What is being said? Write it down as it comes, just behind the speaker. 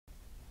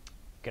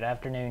Good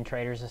afternoon,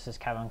 traders. This is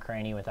Kevin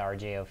Craney with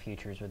RJO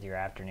Futures with your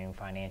afternoon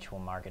financial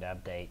market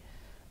update.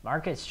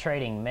 Markets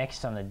trading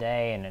mixed on the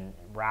day and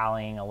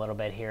rallying a little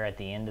bit here at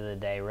the end of the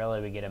day.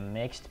 Really, we get a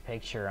mixed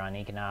picture on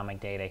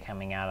economic data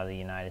coming out of the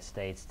United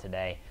States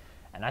today.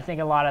 And I think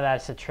a lot of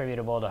that's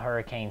attributable to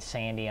Hurricane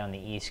Sandy on the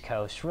East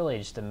Coast. Really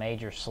just a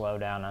major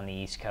slowdown on the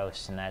East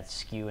Coast, and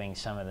that's skewing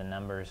some of the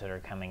numbers that are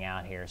coming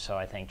out here. So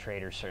I think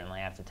traders certainly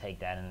have to take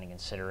that into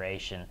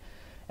consideration.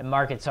 And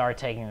markets are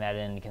taking that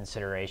into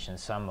consideration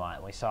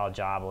somewhat. We saw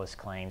jobless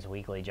claims,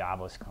 weekly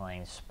jobless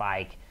claims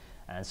spike,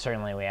 and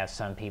certainly we have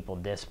some people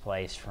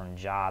displaced from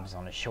jobs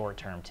on a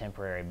short-term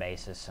temporary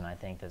basis, and I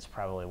think that's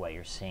probably what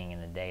you're seeing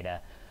in the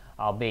data.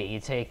 Albeit you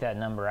take that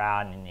number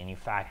out and you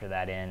factor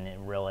that in, it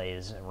really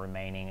is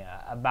remaining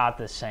about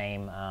the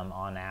same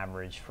on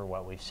average for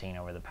what we've seen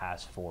over the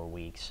past 4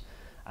 weeks.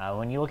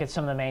 When you look at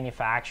some of the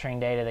manufacturing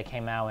data that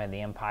came out, we had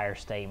the Empire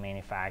State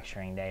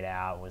manufacturing data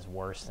out, was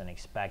worse than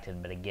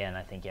expected, but again,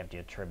 I think you have to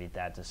attribute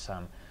that to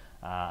some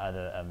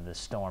of the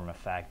storm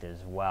effect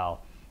as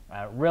well.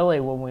 Really,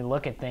 when we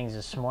look at things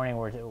this morning,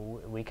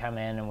 we come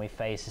in and we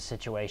face a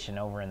situation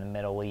over in the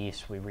Middle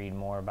East. We read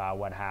more about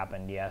what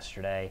happened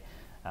yesterday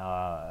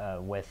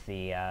with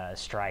the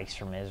strikes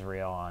from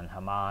Israel on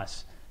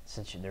Hamas.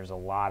 There's a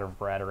lot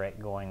of rhetoric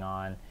going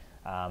on.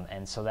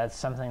 And so that's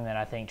something that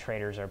I think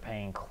traders are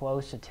paying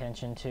close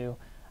attention to.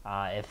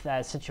 If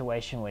that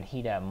situation would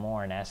heat up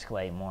more and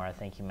escalate more, I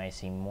think you may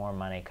see more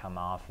money come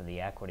off of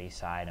the equity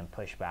side and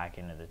push back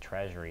into the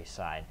treasury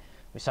side.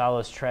 We saw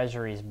those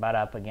treasuries butt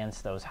up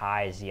against those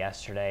highs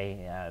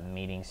yesterday,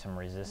 meeting some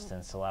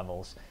resistance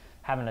levels,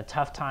 having a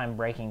tough time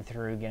breaking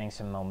through, getting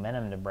some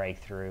momentum to break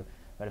through.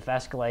 But if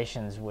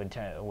escalations would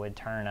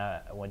turn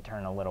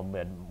a little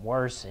bit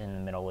worse in the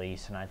Middle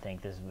East, and I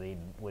think this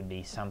would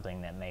be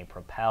something that may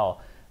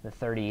propel the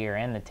 30-year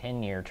and the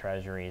 10-year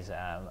treasuries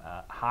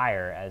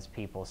higher as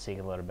people seek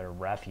a little bit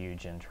of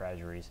refuge in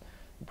treasuries.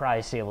 You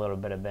probably see a little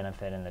bit of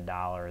benefit in the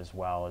dollar as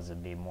well, as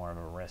it'd be more of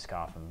a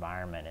risk-off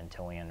environment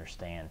until we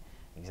understand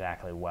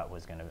exactly what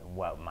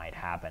might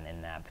happen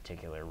in that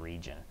particular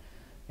region.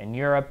 In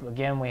Europe,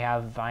 again, we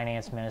have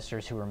finance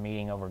ministers who are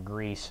meeting over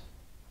Greece,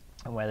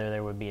 whether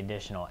there would be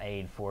additional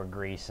aid for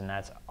Greece, and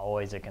that's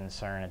always a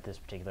concern at this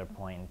particular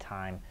point in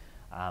time.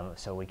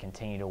 So we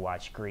continue to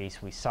watch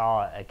Greece. We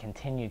saw a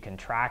continued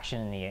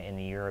contraction in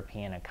the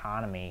European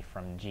economy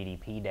from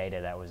GDP data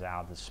that was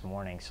out this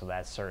morning, so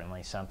that's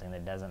certainly something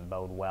that doesn't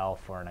bode well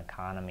for an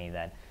economy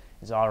that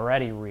is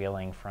already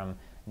reeling from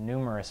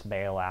numerous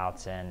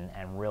bailouts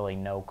and really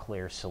no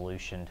clear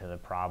solution to the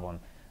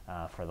problem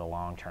for the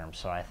long term.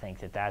 So I think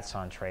that that's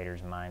on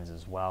traders' minds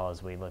as well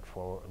as we looked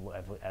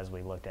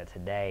at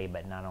today,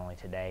 but not only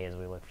today, as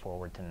we look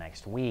forward to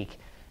next week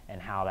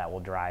and how that will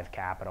drive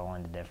capital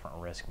into different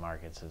risk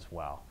markets as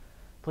well.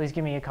 Please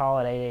give me a call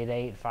at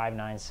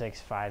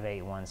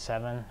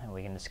 888-596-5817 and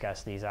we can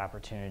discuss these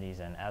opportunities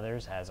and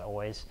others. As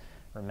always,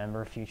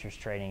 remember, futures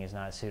trading is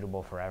not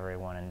suitable for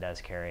everyone and does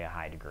carry a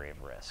high degree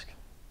of risk.